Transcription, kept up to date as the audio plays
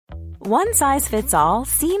One size fits all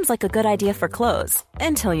seems like a good idea for clothes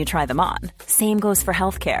until you try them on. Same goes for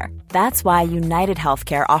healthcare. That's why United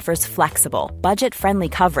Healthcare offers flexible, budget-friendly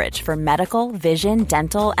coverage for medical, vision,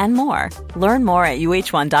 dental, and more. Learn more at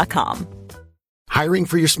uh1.com. Hiring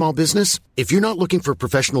for your small business? If you're not looking for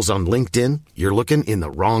professionals on LinkedIn, you're looking in the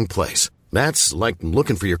wrong place. That's like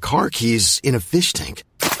looking for your car keys in a fish tank.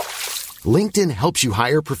 LinkedIn helps you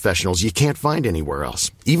hire professionals you can't find anywhere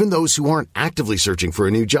else, even those who aren't actively searching for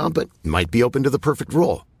a new job but might be open to the perfect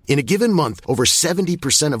role. In a given month, over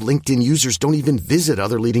 70% of LinkedIn users don't even visit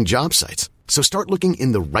other leading job sites. So start looking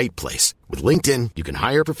in the right place. With LinkedIn, you can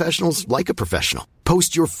hire professionals like a professional.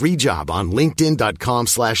 Post your free job on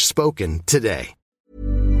linkedin.com/spoken today.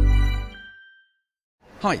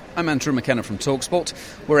 Hi, I'm Andrew McKenna from TalkSport.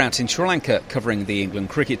 We're out in Sri Lanka covering the England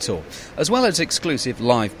Cricket Tour. As well as exclusive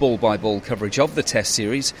live ball-by-ball coverage of the Test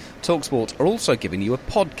Series, TalkSport are also giving you a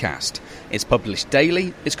podcast. It's published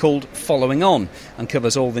daily, it's called Following On, and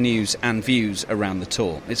covers all the news and views around the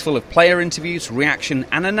tour. It's full of player interviews, reaction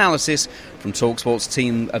and analysis from TalkSport's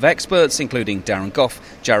team of experts, including Darren Gough,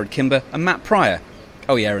 Jared Kimber and Matt Pryor.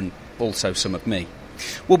 Oh yeah, and also some of me.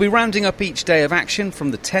 We'll be rounding up each day of action from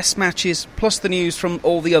the test matches, plus the news from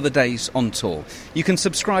all the other days on tour. You can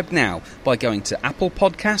subscribe now by going to Apple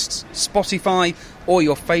Podcasts, Spotify, or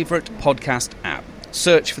your favourite podcast app.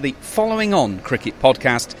 Search for the Following On Cricket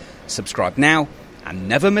Podcast, subscribe now, and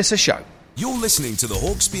never miss a show. You're listening to the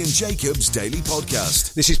Hawksby and Jacobs Daily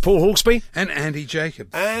Podcast. This is Paul Hawksby. And Andy Jacobs.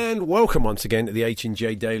 And welcome once again to the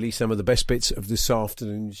H&J Daily, some of the best bits of this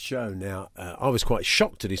afternoon's show. Now, I was quite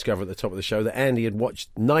shocked to discover at the top of the show that Andy had watched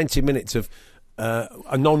 90 minutes of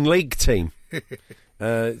a non-league team.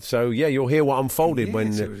 So, yeah, you'll hear what unfolded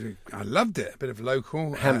when... I loved it. A bit of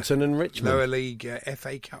local... Hampton and Richmond. Lower league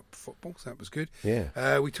FA Cup football, so that was good.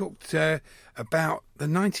 Yeah. We talked about the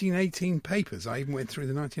 1918 papers. I even went through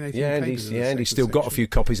the 1918 papers. Andy still got a few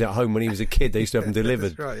copies at home when he was a kid. They used to have them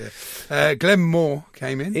delivered. That's right, yeah. Glenn Moore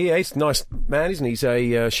came in. Yeah, he's a nice man, isn't he? He's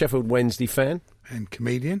a Sheffield Wednesday fan. And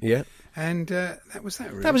comedian. Yeah. And that was that,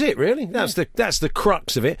 really. That was it, really. That's the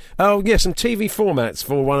crux of it. Oh, yeah, some TV formats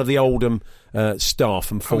for one of the Oldham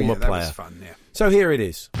staff and former player. That was fun, yeah. So here it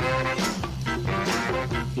is.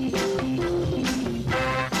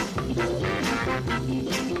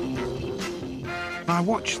 I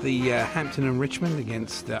watched the Hampton and Richmond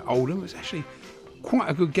against Oldham. It was actually quite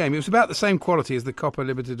a good game. It was about the same quality as the Copa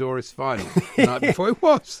Libertadores final the night before. It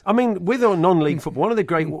was. I mean, with or non-league football, one of the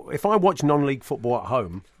great... If I watch non-league football at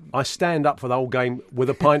home, I stand up for the whole game with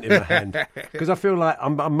a pint in my hand because I feel like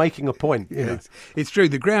I'm making a point. Yeah, it's true.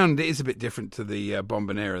 The ground is a bit different to the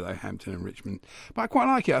Bombonera, though, Hampton and Richmond. But I quite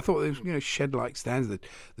like it. I thought there was, shed-like stands, the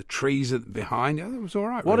trees behind. It was all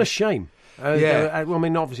right. What really. A shame. Well, I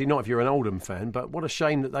mean, obviously not if you're an Oldham fan, but what a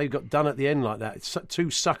shame that they got done at the end like that. It's two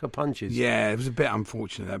sucker punches. Yeah, it was a bit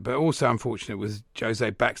unfortunate, but also unfortunate was Jose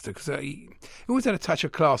Baxter because he always had a touch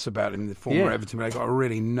of class about him, the former Everton, but he got a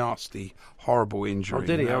really nasty, horrible injury. Oh,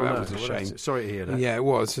 did he? That was a shame. Sorry to hear that. Yeah, it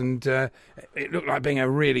was, and it looked like being a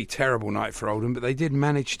really terrible night for Oldham, but they did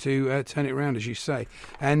manage to turn it around, as you say.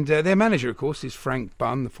 And their manager, of course, is Frank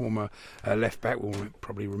Bunn, the former left-back. We'll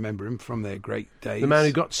probably remember him from their great days. The man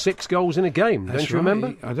who got 6 goals in a game, don't you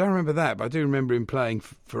remember? I don't remember that, but I do remember him playing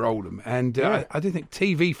for Oldham. And I do think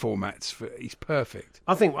TV formats, he's perfect.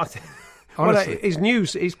 I think honestly. Well, his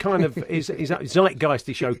news is kind of his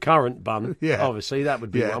zeitgeisty show, Current Bun. Yeah. Obviously, that would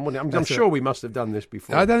be one, wouldn't it? I'm sure we must have done this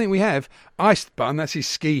before. I don't think we have. Iced Bun, that's his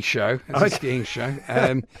ski show. That's his skiing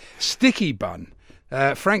show. Sticky Bun.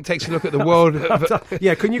 Frank takes a look at the world of...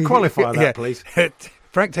 Yeah, can you qualify that, please?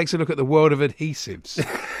 Frank takes a look at the world of adhesives.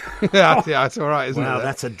 Yeah, that's all right, isn't it? Wow,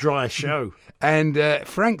 that's a dry show. And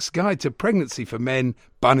Frank's Guide to Pregnancy for Men,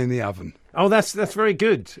 Bun in the Oven. Oh, that's very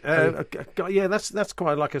good. Yeah, that's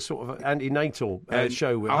quite like a sort of antenatal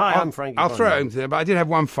show. Hi, I'm Frank. I'll throw it into there, but I did have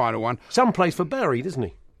one final one. Some plays for Barry, doesn't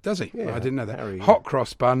he? Does he? Yeah, I didn't know that. Barry. Hot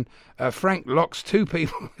cross bun. Frank locks 2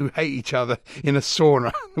 people who hate each other in a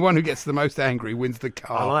sauna. The one who gets the most angry wins the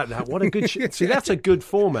car. I like that. What a good... See, that's a good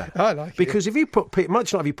format. I like it. Because if you put...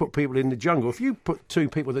 Much like if you put people in the jungle, if you put 2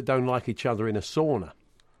 people that don't like each other in a sauna...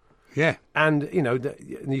 Yeah. And,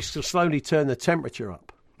 and you slowly turn the temperature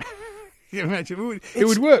up. You imagine, it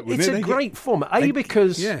would work, wouldn't it? It's a great format.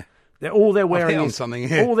 Because all they're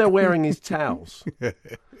wearing is towels. Yeah.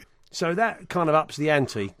 So that kind of ups the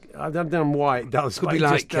ante. I don't know why it does. Could be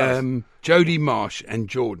like Jodie Marsh and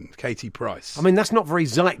Jordan, Katie Price. I mean, that's not very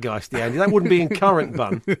zeitgeisty, Andy. That wouldn't be in current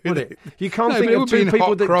bun, would it? You can't No, think but it of would be two in people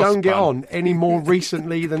hot that cross don't get bun. on any more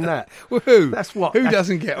recently than that. Well, who? That's what. Who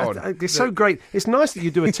doesn't get on? It's so great. It's nice that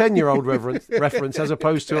you do a 10-year-old reference as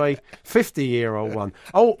opposed to a 50-year-old one.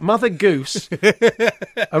 Oh, Mother Goose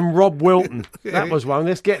and Rob Wilton. That was one.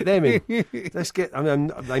 Let's get them in. I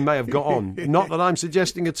mean, they may have got on. Not that I'm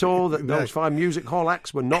suggesting at all that those 5 music hall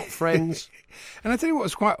acts were not friends. And I tell you what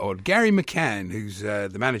was quite odd. Gary McCann, who's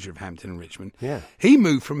the manager of Hampton and Richmond, Yeah. he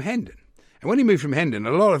moved from Hendon. And when he moved from Hendon,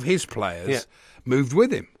 a lot of his players moved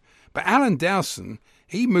with him. But Alan Dowson,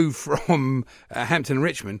 he moved from Hampton and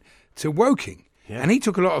Richmond to Woking. Yeah. And he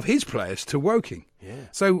took a lot of his players to Woking. Yeah.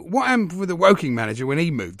 So what happened with the Woking manager when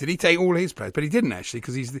he moved? Did he take all his players? But he didn't actually,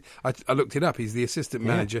 because I looked it up. He's the assistant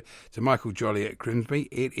manager to Michael Jolly at Grimsby.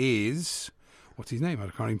 It is, what's his name? I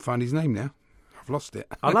can't even find his name now. I've lost it.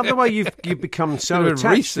 I love the way you've become so Bit of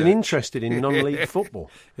attached research. and interested in non-league football.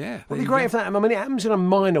 Yeah. It'd be great if that. I mean, it happens in a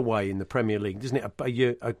minor way in the Premier League, doesn't it?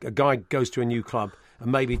 A guy goes to a new club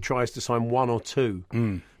and maybe tries to sign 1 or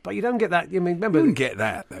 2. But you don't get that. I mean, remember, You wouldn't get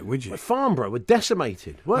that, though, would you? Farnborough were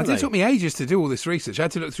decimated, weren't It they? took me ages to do all this research. I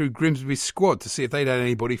had to look through Grimsby's squad to see if they'd had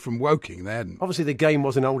anybody from Woking. They hadn't. Obviously, the game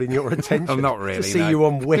wasn't holding your attention. Oh, not really, To see no. you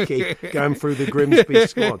on Wiki going through the Grimsby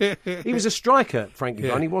squad. He was a striker, Frankie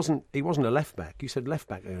Yeah. Bunn. He wasn't a left back. You said left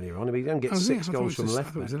back earlier on. I mean, he didn't get Oh, was it? 6 I thought it goals was from a- left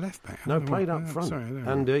I thought it back. was a left back. No, Oh, played oh, up front. sorry, I don't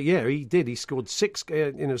And he did. He scored 6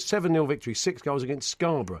 in a 7-0 victory, 6 goals against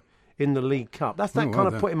Scarborough in the League Cup. That well kind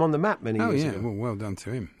of done. put him on the map many Oh, years yeah. ago. Well done to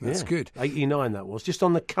him. That's Yeah. good. 89 that was, just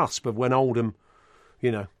on the cusp of when Oldham,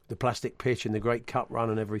 the plastic pitch and the great cup run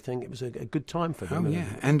and everything. It was a good time for him. Oh, yeah.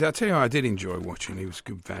 And I'll tell you, I did enjoy watching. He was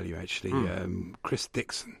good value, actually. Chris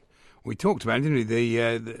Dixon. We talked about him, didn't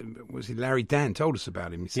we? Was he Larry Dan told us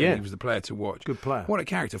about him. He said he was the player to watch. Good player. What a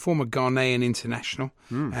character. Former Ghanaian international.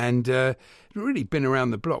 And really been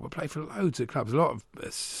around the block, but played for loads of clubs, a lot of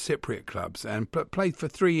Cypriot clubs, and played for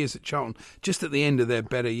 3 years at Charlton, just at the end of their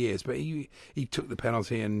better years. But he took the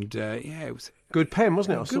penalty, and it was Good pen,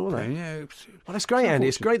 wasn't it? I good saw play, that. Yeah, Well, that's great, Andy.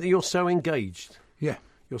 It's unfortunate. great that you're so engaged. Yeah.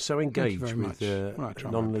 You're so engaged very with much. Well, I try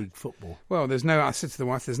my non-league football. Well, I said to the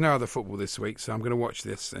wife, there's no other football this week, so I'm going to watch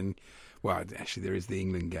this. And well, actually, there is the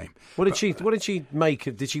England game. What did she make?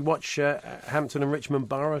 Did she watch Hampton and Richmond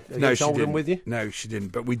Borough against Oldham didn't. with you? No, she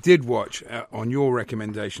didn't. But we did watch on your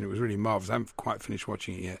recommendation. It was really marvellous. I haven't quite finished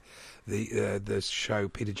watching it yet. The show,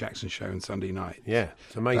 Peter Jackson show on Sunday night. Yeah,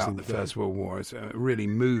 it's amazing. About the First World War. It's really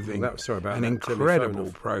moving. Well, sorry about an that incredible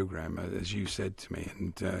telephone. program, as you said to me.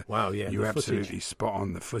 And Wow, yeah, you're the absolutely footage. spot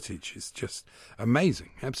on. The footage is just amazing,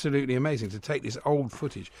 absolutely amazing. To take this old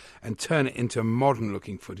footage and turn it into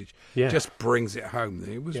modern-looking footage, Yeah. just brings it home.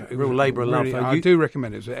 It was real labour of love. really, And I you- do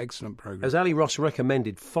recommend it. It was an excellent program. As Ali Ross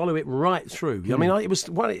recommended, follow it right through. I mean,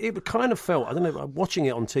 it kind of felt, I don't know, watching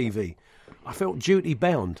it on TV, I felt duty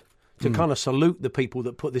bound to kind of salute the people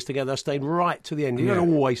that put this together. I stayed right to the end. You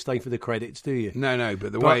don't always stay for the credits, do you? No,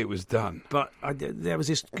 but the way it was done. But there was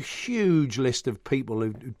this huge list of people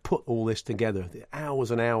who put all this together. Hours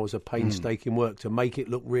and hours of painstaking work to make it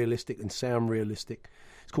look realistic and sound realistic.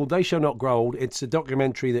 It's called They Shall Not Grow Old. It's a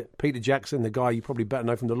documentary that Peter Jackson, the guy you probably better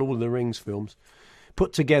know from the Lord of the Rings films,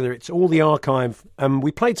 put together. It's all the archive.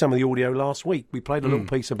 We played some of the audio last week. We played a little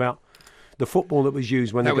piece about the football that was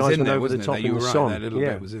used when That the was guys in went there, over the wasn't it? top That in you the were right, Somme. that little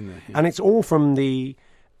bit was in there, yeah. And it's all from the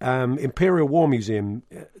Imperial War Museum.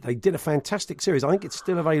 They did a fantastic series. I think it's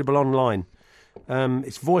still available online.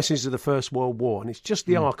 It's Voices of the First World War, and it's just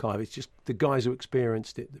the archive. It's just the guys who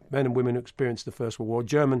experienced it, the men and women who experienced the First World War,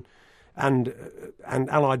 German and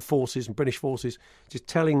Allied forces and British forces, just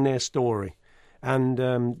telling their story. And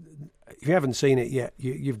if you haven't seen it yet,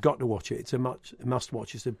 you've got to watch it. It's a must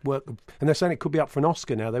watch. It's a work, and they're saying it could be up for an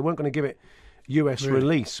Oscar now. They weren't going to give it US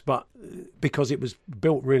release, but because it was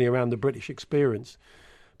built really around the British experience.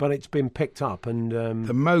 But it's been picked up, and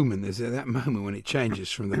The moment, that moment when it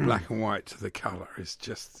changes from the black and white to the colour is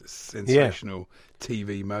just a sensational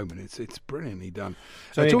TV moment. It's brilliantly done.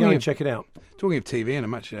 so you go and check it out. Talking of TV in a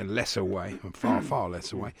much lesser way, far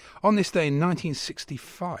lesser way, on this day in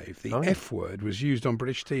 1965, the F word was used on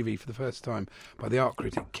British TV for the first time by the art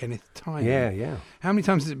critic Kenneth Tynan. Yeah. How many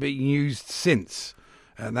times has it been used since?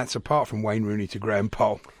 And that's apart from Wayne Rooney to Graham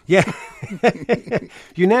Poll. Yeah.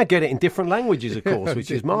 You now get it in different languages, of course,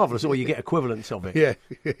 which is marvellous, or you get equivalents of it.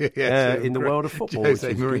 In the world of football. Jose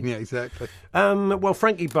which is good. Mourinho, exactly. Well,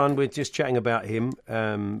 Frankie Bunn, we're just chatting about him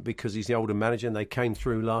because he's the older manager and they came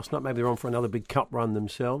through last night. Maybe they're on for another big cup run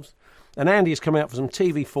themselves. And Andy is coming out for some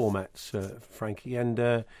TV formats, Frankie.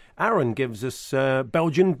 And Aaron gives us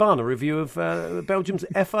Belgian Bun, a review of Belgium's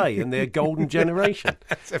FA and their golden generation.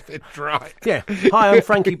 That's a bit dry. Yeah. Hi, I'm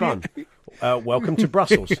Frankie Bun. Welcome to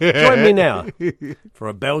Brussels. Join me now for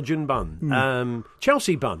a Belgian bun.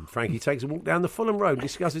 Chelsea Bun. Frankie takes a walk down the Fulham Road and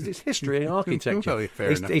discusses its history and architecture. Well,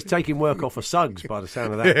 fair enough. He's taking work off of Suggs by the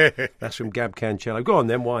sound of that. That's from Gab Cancello. Go on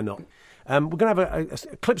then, why not? We're going to have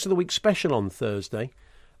a Clips of the Week special on Thursday.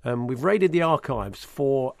 We've raided the archives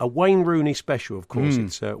for a Wayne Rooney special, of course.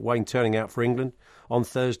 It's Wayne turning out for England on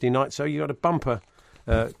Thursday night. So you got a bumper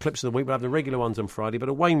Clips of the Week. We'll have the regular ones on Friday, but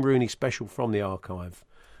a Wayne Rooney special from the archive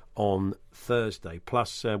on Thursday.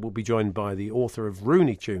 Plus, we'll be joined by the author of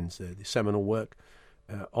Rooney Tunes, the seminal work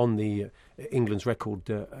on the England's record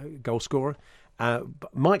goal scorer.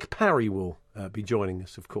 Mike Parry will be joining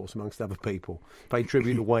us, of course, amongst other people. Pay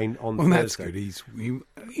tribute to Wayne on Thursday. That's good. He's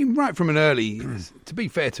right from an early. To be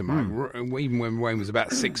fair to Mike, even when Wayne was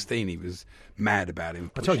about 16, he was mad about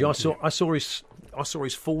him. I told you, I saw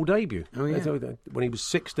his full debut. Oh yeah. When he was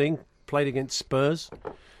 16, played against Spurs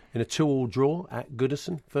in a 2-2 draw at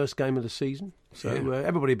Goodison, first game of the season. So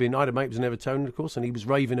everybody had been. I had a mate was an Evertonian, of course, and he was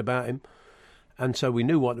raving about him. And so we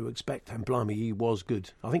knew what to expect, and blimey, he was good.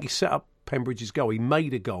 I think he set up Pembridge's goal. He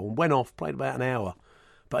made a goal and went off, played about an hour.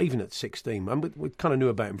 But even at 16, and we kind of knew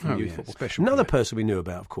about him from youth football. Another person we knew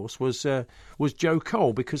about, of course, was Joe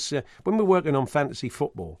Cole, because when we were working on fantasy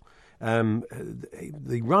football,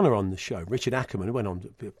 the runner on the show, Richard Ackerman, who went on to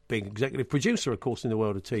be a big executive producer, of course, in the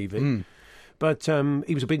world of TV, but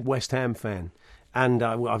he was a big West Ham fan. And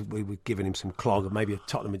we were giving him some clog, maybe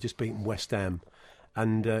Tottenham had just beaten West Ham.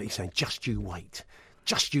 And he's saying, just you wait,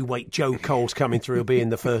 Joe Cole's coming through, he'll be in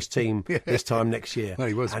the first team this time next year. No,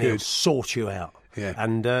 he was and good. He'll sort you out. Yeah.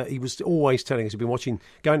 And he was always telling us he'd been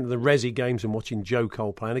going to the Resi games and watching Joe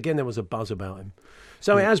Cole play. And again, there was a buzz about him.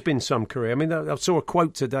 So it has been some career. I mean, I saw a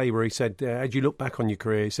quote today where he said, as you look back on your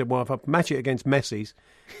career, he said, well, if I match it against Messi's,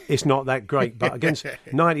 it's not that great. But against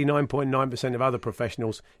 99.9% of other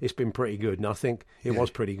professionals, it's been pretty good. And I think it was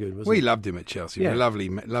pretty good, wasn't it? We loved him at Chelsea. Yeah. A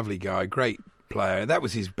lovely guy, great player. That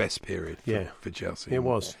was his best period for Chelsea. It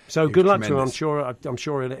was. So good luck to him. I'm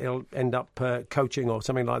sure he'll end up coaching or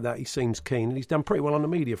something like that. He seems keen, and he's done pretty well on the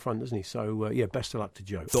media front, hasn't he? So best of luck to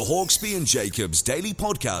Joe. The Hawksbee and Jacobs Daily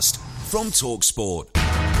Podcast from TalkSport.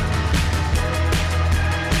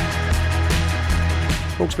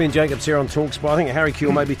 Hawksbee and Jacobs here on TalkSport. I think Harry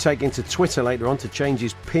Kewell may be taking to Twitter later on to change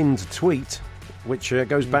his pinned tweet, which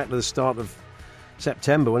goes back to the start of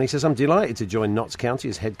September, when he says, I'm delighted to join Notts County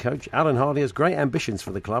as head coach. Alan Hardy has great ambitions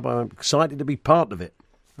for the club. I'm excited to be part of it.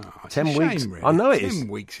 10 weeks. Really. I know it 10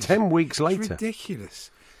 weeks. 10 weeks later. It's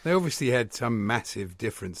ridiculous. They obviously had some massive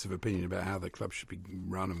difference of opinion about how the club should be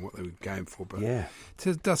run and what they were going for. But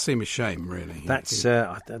it does seem a shame, really. That's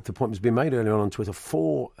the point was being made earlier on Twitter.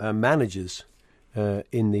 4 managers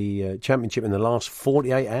in the Championship in the last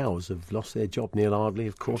 48 hours have lost their job. Neil Ardley,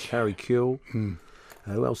 of course, Harry Kewell.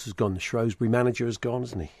 Who else has gone? The Shrewsbury manager has gone,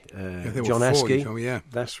 hasn't he? John Askey.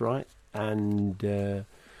 That's right. And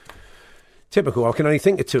typical. I can only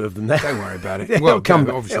think of 2 of them there. Don't worry about it. It'll come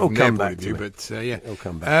back. Obviously, It'll come back to you, but it'll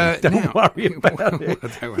come back. Don't worry about it.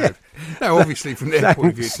 Don't worry. No, obviously, from their point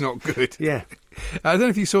of view, it's not good. Yeah. I don't know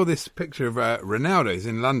if you saw this picture of Ronaldo. He's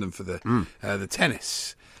in London for the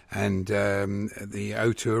tennis and the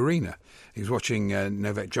O2 Arena. He was watching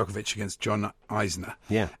Novak Djokovic against John Isner.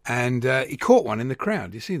 Yeah. And he caught one in the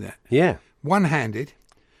crowd. Do you see that? Yeah. One-handed,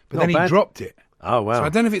 but then he dropped it. Oh, wow. So I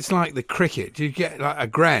don't know if it's like the cricket. Do you get like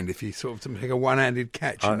 $1,000 if you sort of take a one-handed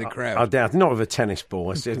catch in the crowd? I doubt. Not with a tennis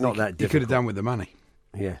ball. It's not that difficult. You could have done with the money.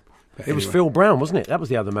 Yeah. It was Phil Brown, wasn't it? That was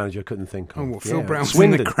the other manager I couldn't think of. Oh, well, Phil Brown was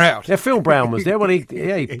in the crowd. Yeah, Phil Brown was there. Well, I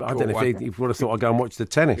don't know if he would have thought I'd go and watch the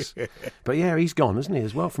tennis. But yeah, he's gone, hasn't he,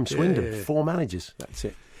 as well, from Swindon. 4 managers. That's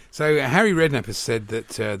it. So Harry Redknapp has said that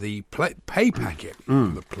the pay packet,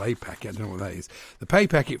 the play packet, I don't know what that is, the pay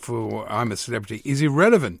packet for I'm a Celebrity is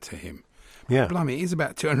irrelevant to him. Yeah. Blimey, it is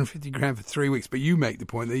about $250,000 for 3 weeks, but you make the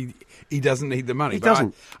point that he doesn't need the money. He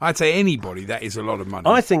doesn't. I'd say anybody, that is a lot of money.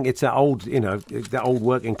 I think it's that old, that old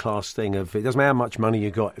working class thing of it doesn't matter how much money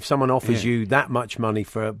you got. If someone offers you that much money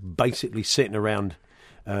for basically sitting around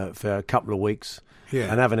for a couple of weeks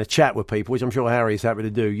and having a chat with people, which I'm sure Harry's happy to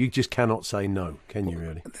do, you just cannot say no, can you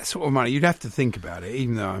really? That sort of money, you'd have to think about it,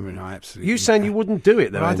 even though, I absolutely... You're saying you wouldn't do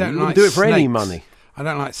it, though, I don't like do it for any money. I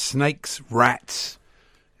don't like snakes, rats...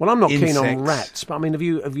 Well, I'm not insects. keen on rats, but I mean,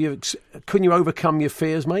 couldn't you overcome your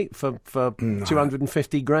fears, mate, for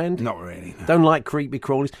 $250,000? Not really. No. Don't like creepy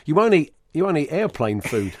crawlies. You won't eat You won't eat airplane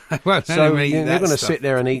food. Well, so eat you're that not going to stuff. sit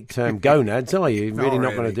there and eat gonads, are you? Not Really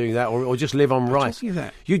not going really. to do that, or just live on rice. talking of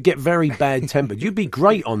that. You'd get very bad tempered. You'd be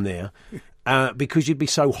great on there. Because you'd be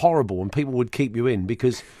so horrible and people would keep you in,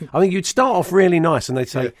 because I think you'd start off really nice and they'd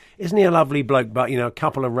say, isn't he a lovely bloke, but, a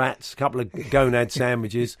couple of rats, a couple of gonad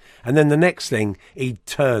sandwiches, and then the next thing, he'd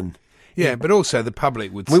turn. Yeah, but also the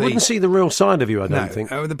public would We wouldn't see the real side of you, I No, don't think.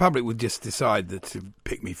 the public would just decide that to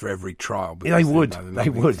pick me for every trial. Yeah, they because would. know They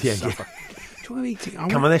nothing would, to yeah. suffer. Do you want to eat- I Come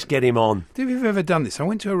went- on, let's get him on. Have you ever done this? I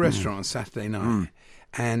went to a restaurant on Saturday night,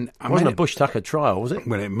 and It wasn't a Bush Tucker trial, was it?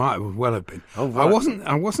 Well, it might well have been. Oh,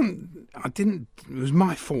 right. I didn't. It was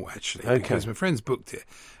my fault actually, Okay. because my friends booked it.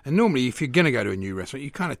 And normally, if you're going to go to a new restaurant,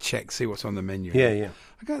 you kind of check, see what's on the menu. Yeah.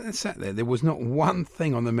 I got there, sat there. There was not one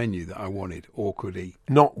thing on the menu that I wanted or could eat.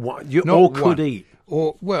 Not what you Not all one. could eat.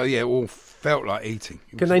 Or or felt like eating.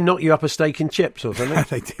 Can they knock you up a steak and chips or something?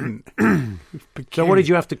 They didn't. So what did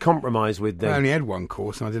you have to compromise with I then? only had one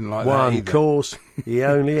course, and I didn't like that One either. course. He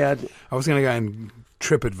only had. I was going to go and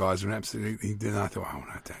TripAdvisor and absolutely didn't. I thought, oh no,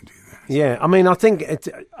 don't do that. Yeah, I mean, I think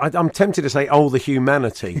I'm tempted to say, the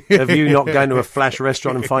humanity of you not going to a flash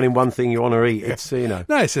restaurant and finding one thing you want to eat. It's No,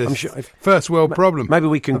 it's a I'm sure first world problem. maybe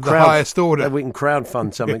we can of the highest order. Maybe we can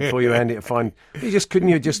crowdfund something for you, Andy, to find. Couldn't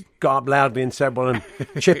you just got up loudly and said, "Well, and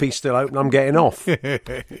Chippy's still open. I'm getting off." Let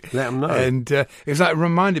them know. And it was like, it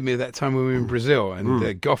reminded me of that time when we were in Brazil, and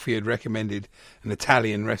Goffey had recommended an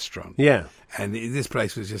Italian restaurant. Yeah. And this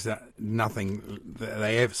place was just that nothing that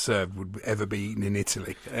they ever served would ever be eaten in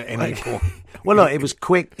Italy at any point. Well, look, it was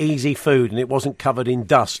quick, easy food, and it wasn't covered in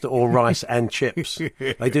dust or rice and chips.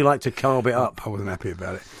 They do like to carb it up. I wasn't happy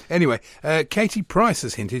about it. Anyway, Katie Price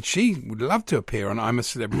has hinted she would love to appear on I'm a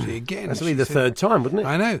Celebrity again. That's She only the said- third time, wouldn't it?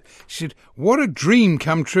 I know. She said, what a dream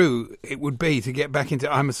come true it would be to get back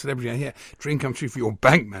into I'm a Celebrity. Yeah, dream come true for your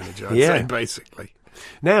bank manager, I'd say, basically.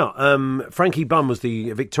 Now, Frankie Bunn was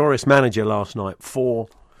the victorious manager last night for...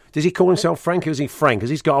 Does he call himself Frankie or is he Frank? Has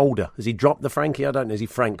he got older? Has he dropped the Frankie? I don't know. Is he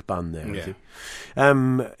Frank Bunn there? Yeah.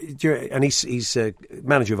 And he's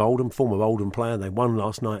manager of Oldham, former Oldham player. They won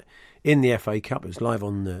last night in the FA Cup. It was live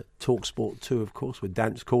on TalkSport 2, of course, with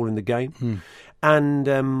Dance calling the game. And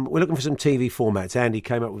we're looking for some TV formats. Andy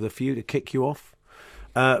came up with a few to kick you off.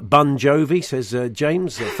 Bun Jovi, says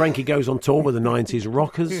James. Frankie goes on tour with the 90s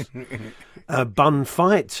Rockers. Bun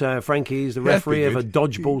fight. Frankie is the referee of a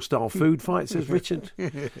dodgeball-style food fight, says Richard.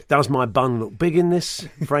 Does my bun look big in this?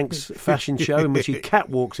 Frank's fashion show in which he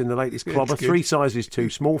catwalks in the latest clobber. good. 3 sizes too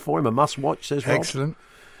small for him. A must-watch, says Rob. Excellent.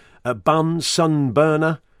 Bun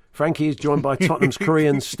Sunburner. Frankie is joined by Tottenham's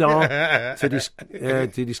Korean star to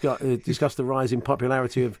discuss the rise in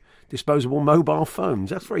popularity of disposable mobile phones.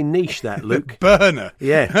 That's very niche, that, Luke. Burner.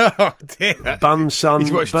 Yeah. Oh, dear. Bun Sun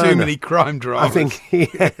He's watched Burner. too many crime dramas. I think,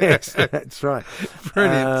 yes, that's right.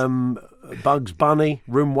 Brilliant. Bugs Bunny,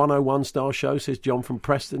 Room 101 style show, says John from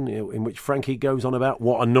Preston, in which Frankie goes on about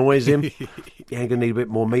what annoys him. Yeah, going to need a bit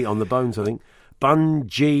more meat on the bones, I think.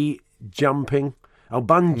 Bungee jumping.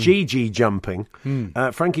 Bungee jumping.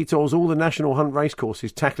 Frankie tours all the National Hunt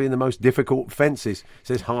racecourses, tackling the most difficult fences,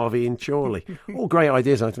 says Harvey in Chorley. All great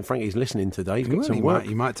ideas. I think Frankie's listening today. He's got Well, some work.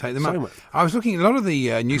 you might take them So up. much. I was looking at a lot of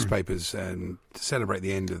the newspapers to celebrate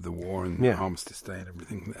the end of the war and Yeah. Armistice Day and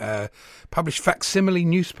everything. Published facsimile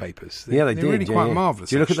newspapers. Yeah, they They're did. really yeah, quite yeah.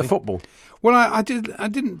 marvellous. Do you look at the actually. football? Well, I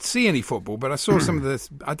didn't see any football, but I saw some of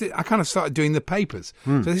the. I kind of started doing the papers.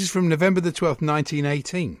 So this is from November the 12th,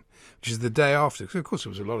 1918. Which is the day after, because of course there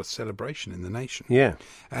was a lot of celebration in the nation. Yeah.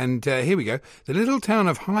 And here we go. The little town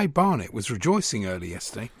of High Barnet was rejoicing early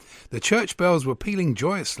yesterday. The church bells were pealing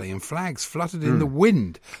joyously and flags fluttered in the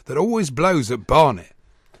wind that always blows at Barnet.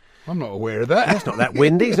 I'm not aware of that. It's not that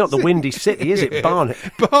windy. It's not the windy city, is it, Barnet?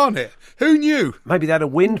 Barnet. Who knew? Maybe they had a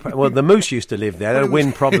wind... Well, the Moose used to live there. They had a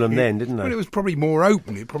wind problem then, didn't they? Well, it was probably more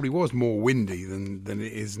open. It probably was more windy than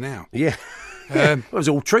it is now. Yeah. Well, it was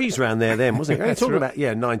all trees round there then, wasn't it? They're talking about,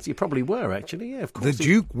 90. Probably were, actually. Yeah, of course. The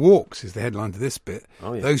Duke walks is the headline to this bit.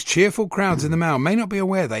 Oh, yeah. Those cheerful crowds in the Mall may not be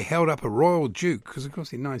aware they held up a royal duke, because of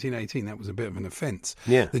course in 1918 that was a bit of an offence.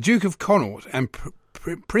 Yeah. The Duke of Connaught and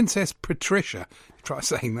Princess Patricia. Try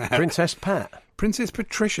saying that. Princess Pat. Princess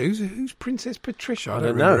Patricia. Who's Princess Patricia? I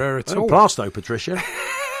don't remember know. her at Oh, all. Plasto, Patricia.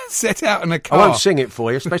 Set out in a I car. won't sing it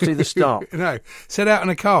for you, especially the start. No, set out in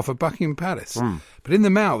a car for Buckingham Palace. But in the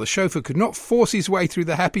Mall, the chauffeur could not force his way through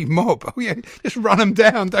the happy mob. Oh, yeah, just run them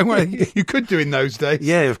down. Don't worry. You could do in those days.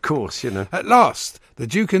 Yeah, of course, you know. At last, the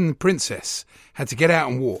Duke and the Princess had to get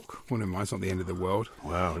out and walk. Well, never mind, it's not the end of the world.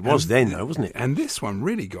 Wow, it was then, though, wasn't it? And this one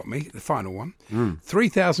really got me, the final one.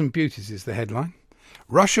 3,000 Beauties is the headline.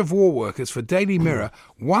 Rush of War Workers for Daily Mirror,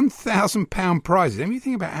 £1,000 prizes. Let me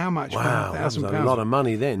think about how much. Wow, that was a lot of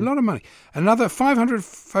money then. A lot of money. Another 500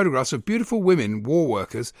 photographs of beautiful women, war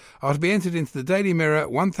workers, are to be entered into the Daily Mirror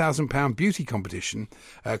 £1,000 beauty competition.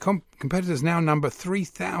 Competitors now number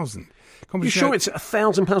 3,000. You sure it's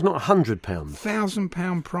 £1,000, not £100?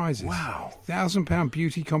 £1,000 prizes. Wow. £1,000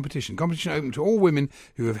 beauty competition. Competition open to all women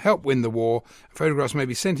who have helped win the war. Photographs may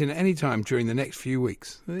be sent in at any time during the next few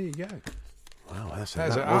weeks. There you go. Wow,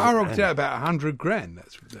 I worked out about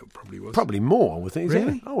 $100,000. That probably was. Probably more, I would think.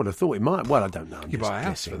 Really? I would have thought it might. Well, I don't know. You buy a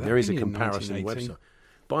house for that. There is a in comparison 1918. website.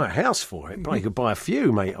 Buy a house for it. Probably you could buy a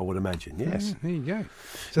few, mate, I would imagine. Yes. Yeah, there you go.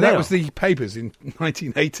 So Now- that was the papers in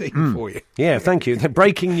 1918 for you. Yeah, thank you.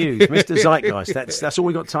 Breaking news, Mr. Zeitgeist. That's all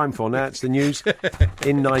we got time for now. It's the news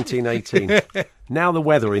in 1918. Now the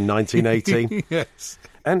weather in 1918. Yes.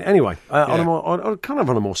 And anyway, on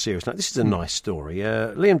a more serious note, this is a nice story.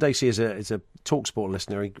 Liam Dacey is a TalkSport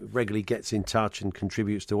listener. He regularly gets in touch and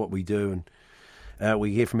contributes to what we do, and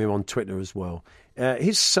we hear from him on Twitter as well.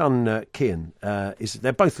 His son, Kian,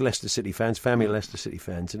 they're both Leicester City fans, family of Leicester City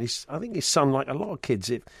fans, and I think his son, like a lot of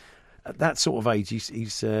kids, at that sort of age,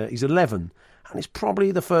 he's 11, and it's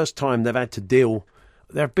probably the first time they've had to deal.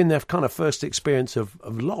 They've been their kind of first experience of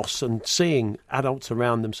loss and seeing adults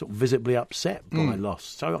around them sort of visibly upset by loss.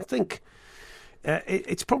 So I think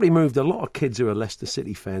it's probably moved a lot of kids who are Leicester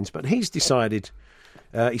City fans. But he's decided.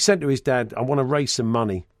 He said to his dad, "I want to raise some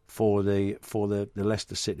money for the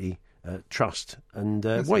Leicester City Trust." And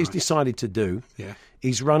what he's decided to do,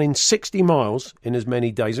 he's running 60 miles in as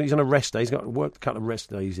many days. He's on a rest day. He's got worked a couple of rest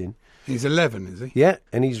days in. He's 11, is he? Yeah,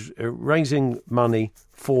 and he's raising money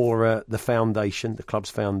for the foundation, the club's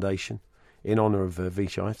foundation, in honour of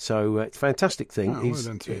Vichai. So it's a fantastic thing. Oh, well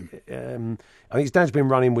done to him. I think his dad's been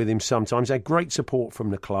running with him sometimes. He had great support from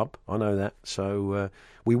the club. I know that. So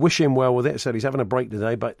we wish him well with it. So he's having a break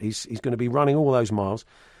today, but he's going to be running all those miles.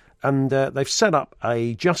 And they've set up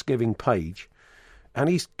a Just Giving page, and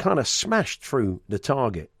he's kind of smashed through the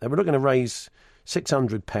target. They were looking to raise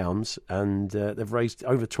 £600, and they've raised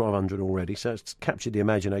over 1,200 already, so it's captured the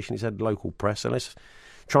imagination. It's had local press, so let's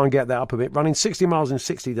try and get that up a bit. Running 60 miles in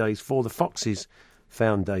 60 days for the Foxes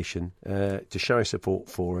Foundation to show support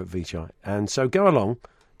for Vichai. And so go along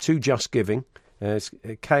to Just Giving, it's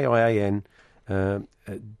KIAN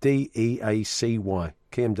DEACY,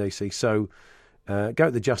 KMDC. So go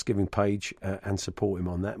to the Just Giving page and support him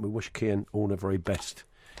on that. And we wish Kian all the very best.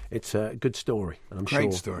 It's a good story. I'm Great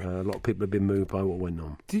sure story. A lot of people have been moved by what went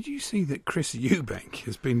on. Did you see that Chris Eubank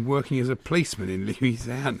has been working as a policeman in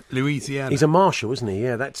Louisiana? He's a marshal, isn't he?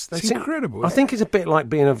 Yeah, that's incredible. I think it's a bit like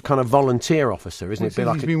being a kind of volunteer officer, isn't it?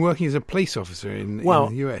 He's been working as a police officer in the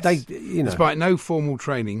US. Despite no formal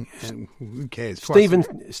training, and who cares? Steven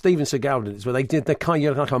Seagal, where they did the kind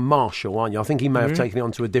of like a marshal, aren't you? I think he may have taken it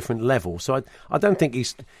on to a different level. So I don't think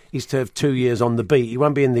he's to have 2 years on the beat. He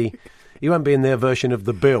won't be in their version of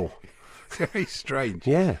The Bill. Very strange.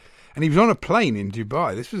 Yeah. And he was on a plane in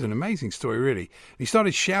Dubai. This was an amazing story, really. He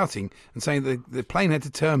started shouting and saying that the plane had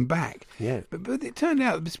to turn back. Yeah. But it turned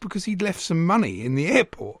out it's because he'd left some money in the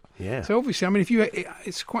airport. Yeah. So obviously, I mean,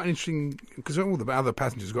 it's quite interesting because all the other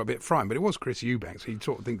passengers got a bit frightened, but it was Chris Eubank, so you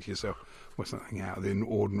sort of think to yourself, what's something out of the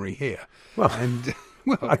ordinary here? Well,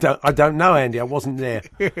 I don't know, Andy. I wasn't there.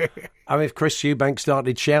 I mean, if Chris Eubank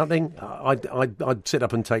started shouting, I'd sit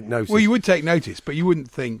up and take notice. Well, you would take notice, but you wouldn't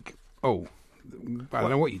think, oh, I don't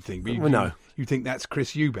know what you'd think. But you think that's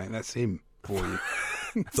Chris Eubank. That's him for you.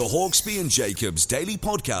 The Hawksby and Jacobs Daily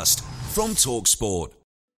Podcast from TalkSport.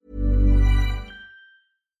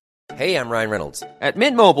 Hey, I'm Ryan Reynolds. At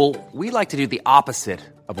Mint Mobile, we like to do the opposite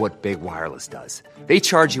of what Big Wireless does. They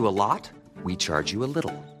charge you a lot. We charge you a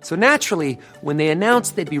little. So naturally, when they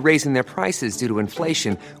announced they'd be raising their prices due to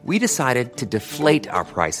inflation, we decided to deflate our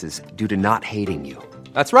prices due to not hating you.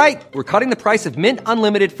 That's right. We're cutting the price of Mint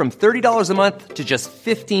Unlimited from $30 a month to just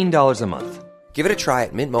 $15 a month. Give it a try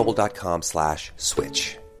at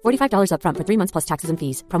mintmobile.com/switch. $45 up front for 3 months plus taxes and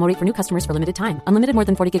fees. Promo rate for new customers for limited time. Unlimited more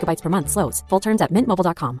than 40 gigabytes per month. Slows full terms at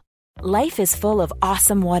mintmobile.com. Life is full of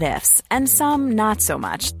awesome what-ifs, and some not so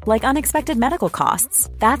much, like unexpected medical costs.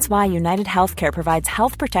 That's why United Healthcare provides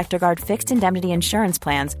Health Protector Guard fixed indemnity insurance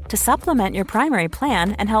plans to supplement your primary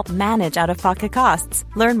plan and help manage out-of-pocket costs.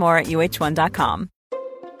 Learn more at uh1.com.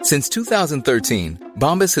 Since 2013,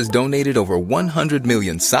 Bombas has donated over 100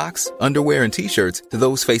 million socks, underwear, and T-shirts to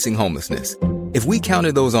those facing homelessness. If we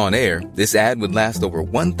counted those on air, this ad would last over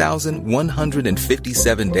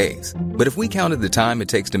 1,157 days. But if we counted the time it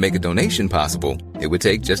takes to make a donation possible, it would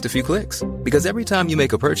take just a few clicks. Because every time you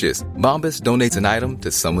make a purchase, Bombas donates an item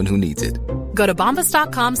to someone who needs it. Go to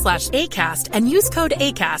bombas.com/ACAST and use code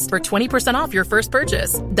ACAST for 20% off your first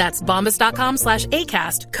purchase. That's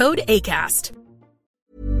bombas.com/ACAST, code ACAST.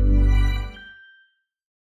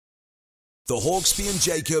 The Hawksby and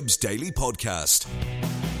Jacobs Daily Podcast.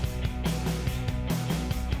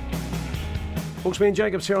 Hawksby and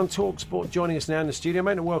Jacobs here on TalkSport. Joining us now in the studio,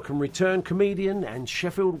 mate, a welcome return, comedian and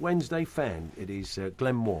Sheffield Wednesday fan. It is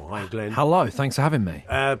Glenn Moore. Hi, Glenn. Hello, thanks for having me.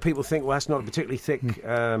 People think, well, that's not a particularly thick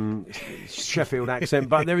Sheffield accent,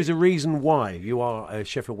 but there is a reason why you are a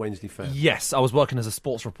Sheffield Wednesday fan. Yes, I was working as a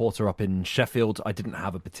sports reporter up in Sheffield. I didn't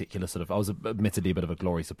have a particular I was admittedly a bit of a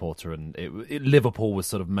Glory supporter, and Liverpool was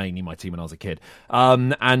sort of mainly my team when I was a kid.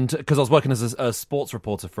 And because I was working as a sports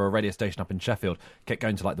reporter for a radio station up in Sheffield, kept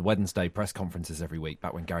going to like the Wednesday press conferences every week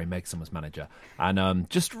back when Gary Megson was manager, and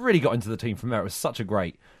just really got into the team from there. It was such a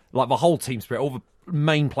great, like the whole team spirit, all the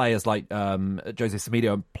main players like Jose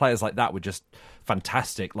Semedo and players like that were just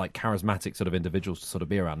fantastic, like charismatic sort of individuals to sort of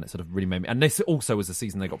be around. It sort of really made me, and this also was the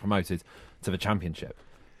season they got promoted to the Championship.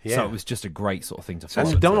 Yeah. So it was just a great sort of thing to follow.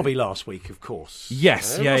 And Derby last week, of course.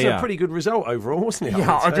 Yes, it was a pretty good result overall, wasn't it?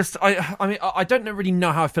 Yeah, I mean, I don't really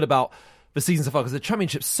know how I feel about the season so far, because the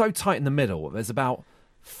Championship's so tight in the middle. There's about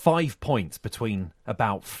 5 points between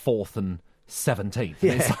about 4th and 17th.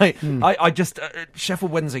 Yeah. It's like I just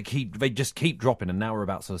Sheffield Wednesday just keep dropping, and now we're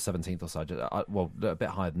about sort of 17th or so. Well, a bit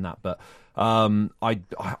higher than that, but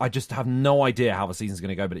I just have no idea how the season's going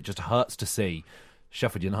to go. But it just hurts to see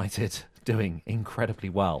Sheffield United doing incredibly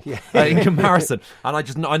well in comparison. And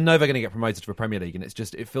I know they're going to get promoted to the Premier League, and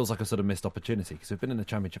it feels like a sort of missed opportunity, because we've been in the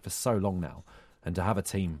Championship for so long now. And to have a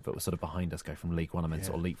team that was sort of behind us go from League One and then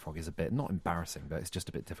sort of leapfrog is a bit, not embarrassing, but it's just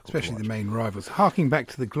a bit difficult. Especially the main rivals. Harking back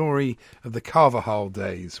to the glory of the Carvajal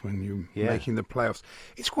days when you were making the playoffs.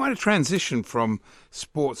 It's quite a transition from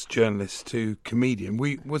sports journalist to comedian.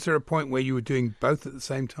 Was there a point where you were doing both at the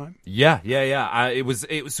same time? Yeah. It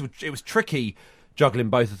was tricky juggling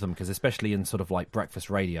both of them, because especially in sort of like breakfast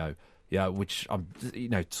radio, which I'm,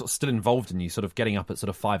 sort of still involved in. You sort of getting up at sort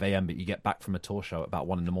of 5 a.m, but you get back from a tour show at about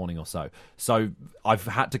 1 a.m. or so. So I've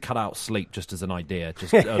had to cut out sleep just as an idea,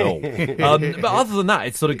 just at all. But other than that,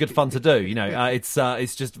 it's sort of good fun to do. It's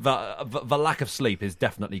just the lack of sleep is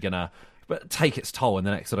definitely going to take its toll in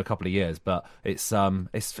the next sort of couple of years, but it's fun.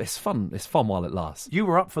 It's fun while it lasts. You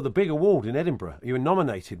were up for the big award in Edinburgh. You were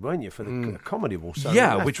nominated, weren't you, for the Comedy Award? So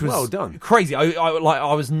which was well done. Crazy.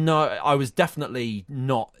 I was definitely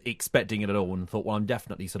not expecting it at all, and thought, well, I'm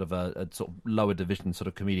definitely sort of a sort of lower division sort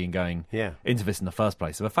of comedian going into this in the first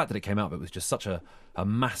place. So the fact that it came out, it was just such a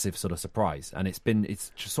massive sort of surprise, and it's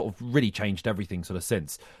just sort of really changed everything sort of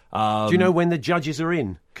since. Do you know when the judges are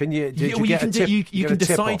in? Can you? You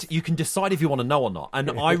can decide if you want to know or not, and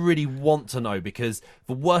I really want to know, because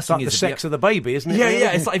the worst thing is the sex of the baby, isn't it?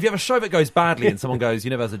 Yeah. It's like if you have a show that goes badly and someone goes,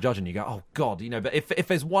 as a judge, and you go, oh God, But if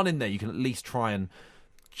there's one in there, you can at least try and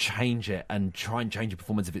change it and change your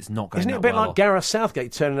performance if it's not going. Isn't it a bit like Gareth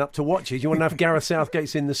Southgate turning up to watch it? You want to have Gareth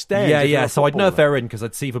Southgate's in the stands. Yeah. So I'd know if they're in, because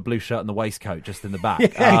I'd see the blue shirt and the waistcoat just in the back.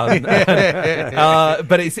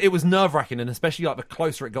 But it was nerve-wracking, and especially like the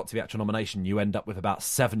closer it got to the actual nomination, you end up with about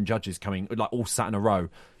 7 judges coming, like all sat in a row,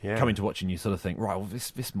 coming to watch, and you sort of think, right, well,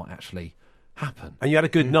 this might actually happen. And you had a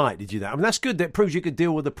good night, did you? I mean, that's good. That proves you could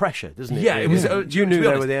deal with the pressure, doesn't it? Yeah, it was. You knew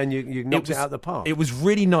they were there, and you knocked it out of the park. It was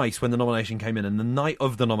really nice when the nomination came in, and the night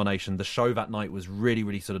of the nomination, the show that night was really,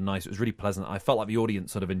 really sort of nice. It was really pleasant. I felt like the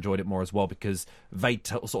audience sort of enjoyed it more as well, because they'd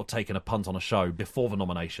sort of taken a punt on a show before the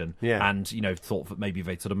nomination, and thought that maybe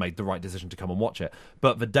they'd sort of made the right decision to come and watch it.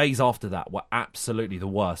 But the days after that were absolutely the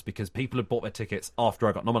worst, because people had bought their tickets after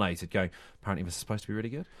I got nominated, going, apparently this is supposed to be really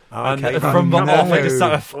good. And from the off, they just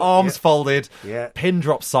sat with arms folded, pin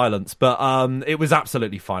drop silence. But it was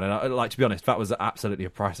absolutely fine, and to be honest, that was absolutely a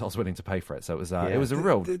price I was willing to pay for it. So it was a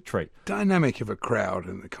real treat. Dynamic of a crowd,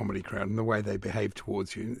 and the comedy crowd, and the way they behave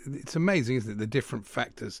towards you, it's amazing, isn't it? The different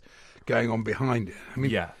factors going on behind it. I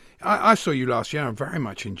mean, I saw you last year. I very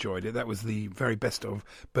much enjoyed it. That was the very best of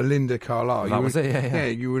Belinda Carlisle. That was it. Yeah.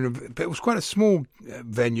 You were but it was quite a small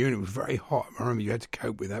venue, and it was very hot. I remember you had to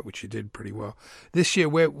cope with that, which you did pretty well. This year,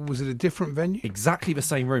 where was it? A different venue? Exactly the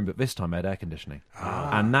same room, but this time they had air conditioning,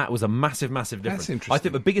 and that was a massive difference. That's interesting. I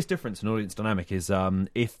think the biggest difference in audience dynamic is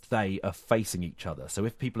if they are facing each other. So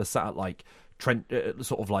if people are sat at like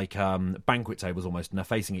sort of like banquet tables almost, and they're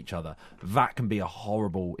facing each other, that can be a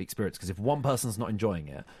horrible experience, because if one person's not enjoying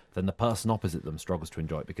it, then the person opposite them struggles to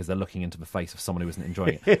enjoy it because they're looking into the face of someone who isn't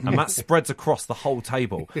enjoying it. And that spreads across the whole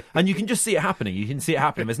table. And you can just see it happening. You can see it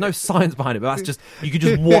happening. There's no science behind it, but that's just, you can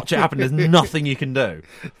just watch it happen. There's nothing you can do.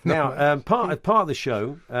 Now, part of the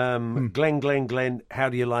show, Glenn, how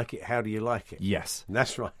do you like it? How do you like it? Yes.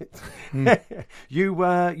 That's right.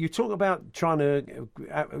 You talk about trying to...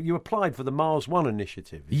 you applied for the Mars One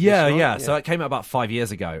initiative. Yeah. So it came out about 5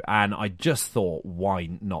 years ago, and I just thought, why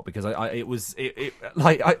not? Because I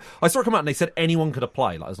saw it come out and they said anyone could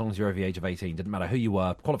apply, like as long as you're over the age of 18, didn't matter who you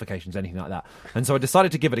were, qualifications, anything like that. And so I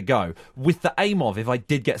decided to give it a go with the aim of, if I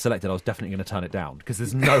did get selected, I was definitely going to turn it down, because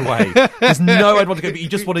there's no way I'd want to go. But you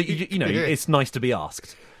just want to, it's nice to be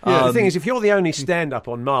asked. Yeah, the thing is, if you're the only stand-up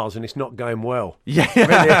on Mars and it's not going well, you're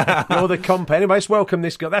the compare. Anyway, let's welcome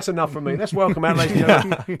this guy. That's enough for me. Let's welcome out, ladies and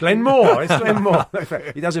gentlemen, Glenn Moore. It's Glenn Moore.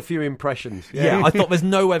 He does a few impressions. Yeah, I thought there's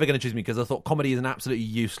no way they're going to choose me, because I thought comedy is an absolutely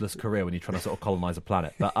useless career when you're trying to sort of colonise a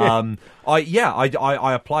planet. But I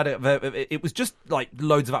applied it. It was just like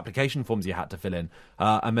loads of application forms you had to fill in,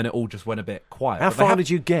 and then it all just went a bit quiet. How far did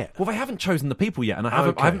you get? Well, they haven't chosen the people yet, and I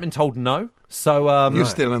haven't been told no. So you're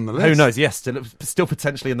still on the list. Who knows? Yes, still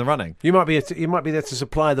potentially in the running. You might be there to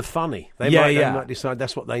supply the funny. They might decide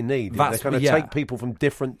that's what they need. They kind of take people from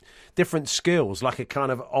different skills, like a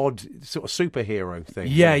kind of odd sort of superhero thing.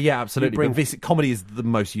 Yeah, absolutely. But comedy is the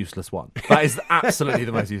most useless one. That is absolutely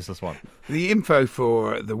the most useless one. The info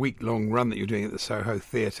for the week-long run that you're doing at the Soho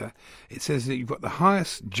Theatre, it says that you've got the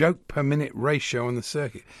highest joke per minute ratio on the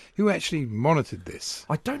circuit. Who actually monitored this?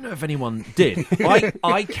 I don't know if anyone did.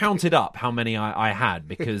 I counted up how many I had,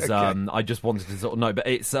 because I just wanted to sort of know. But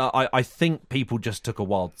it's I think people just took a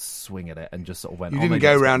wild swing at it and just sort of went. You didn't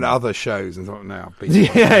go around other shows and thought, "No,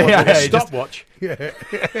 stopwatch."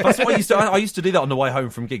 That's what I used to do that on the way home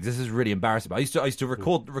from gigs. This is really embarrassing. But I used to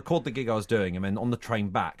record the gig I was doing, and then on the train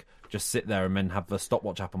back, just sit there and then have the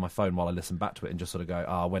stopwatch app on my phone while I listen back to it, and just sort of go,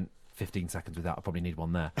 I went 15 seconds without, I probably need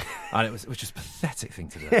one there. And it was just a pathetic thing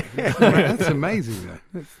to do. That's amazing,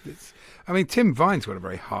 though. Tim Vine's got a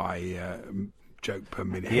very high joke per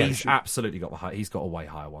minute. He's absolutely got he's got a way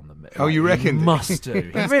higher one than me. Oh, you reckon? He must do.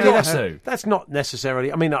 He really has to. That's not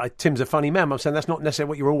necessarily. Tim's a funny man. I'm saying that's not necessarily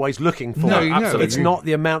what you're always looking for. No, absolutely. It's not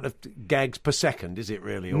the amount of gags per second, is it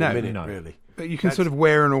really? Or minute, really. But you can sort of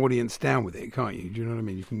wear an audience down with it, can't you? Do you know what I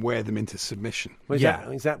mean? You can wear them into submission. Well,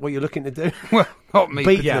 is that what you're looking to do? Well, not me.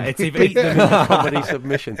 Beat them into comedy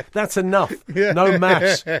submission. That's enough. Yeah. No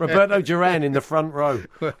maths. Roberto Duran in the front row.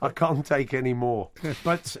 I can't take any more.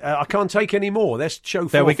 But I can't take any more. Let's show.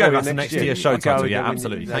 There we go. That's the next year's show title. Yeah,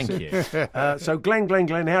 absolutely. Thank you. So Glenn,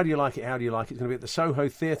 how do you like it? How do you like it? It's going to be at the Soho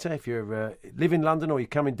Theatre. If you live in London or you're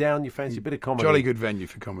coming down, you fancy a bit of comedy. Jolly good venue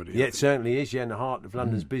for comedy. Yeah, it certainly is. Yeah, in the heart of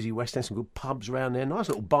London's busy West End. Some good pubs around there. Nice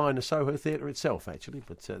little bar in the Soho Theatre itself, actually.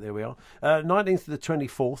 But there we are. 19th to the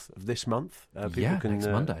 24th of this month. People can next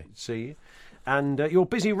Monday. See you. And you're a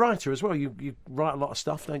busy writer as well. You write a lot of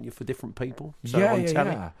stuff, don't you, for different people?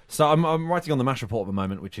 Yeah. So I'm writing on the MASH Report at the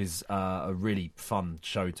moment, which is a really fun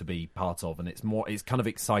show to be part of, and it's kind of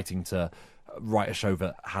exciting to write a show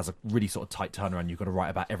that has a really sort of tight turnaround. You've got to write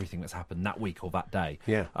about everything that's happened that week or that day.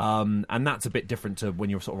 Yeah. And that's a bit different to when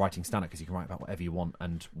you're sort of writing stand-up, because you can write about whatever you want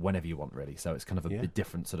and whenever you want, really. So it's kind of a bit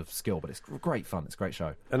different sort of skill, but it's great fun. It's a great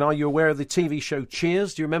show. And are you aware of the TV show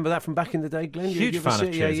Cheers? Do you remember that from back in the day, Glenn? Huge fan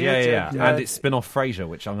of Cheers. Yeah. And its spin-off Frasier,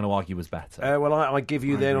 which I'm going to argue was better. Well, I give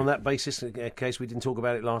you then on that basis, in case we didn't talk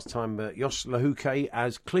about it last time, Jos Lahuke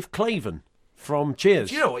as Cliff Claven from Cheers.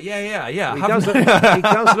 Do you know what? Yeah. He does look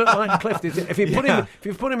like Cliff. If you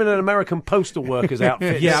put him in an American postal worker's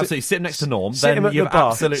outfit, absolutely. Sit him next to Norm, then you've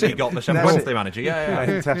absolutely got the birthday manager. Yeah.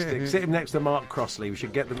 Fantastic. Sit him next to Mark Crossley. We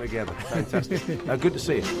should get them together. Fantastic. Good to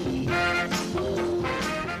see you.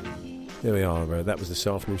 There we are. That was this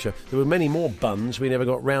afternoon show. There were many more buns we never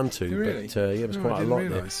got round to. Really? But it was quite a lot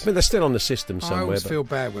there. They're still on the system somewhere. I always feel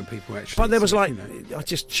bad when people actually. But there was I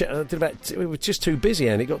did about. It was just too busy,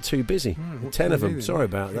 and it got too busy. 10 of them. Sorry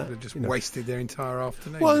about that. They just wasted their entire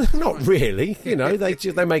afternoon. Well, not really.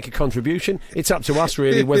 They make a contribution. It's up to us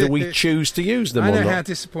really whether we choose to use them or not. I know how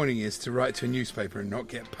disappointing it is to write to a newspaper and not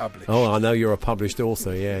get published. Oh, I know you're a published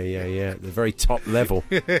author. Yeah. The very top level.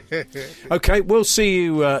 Okay, we'll see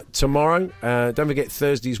you tomorrow. Don't forget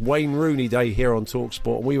Thursday's Wayne Rooney Day here on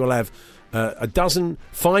TalkSport. We will have a dozen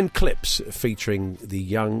fine clips featuring the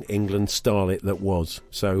young England starlet that was.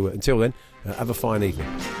 So until then, have a fine evening.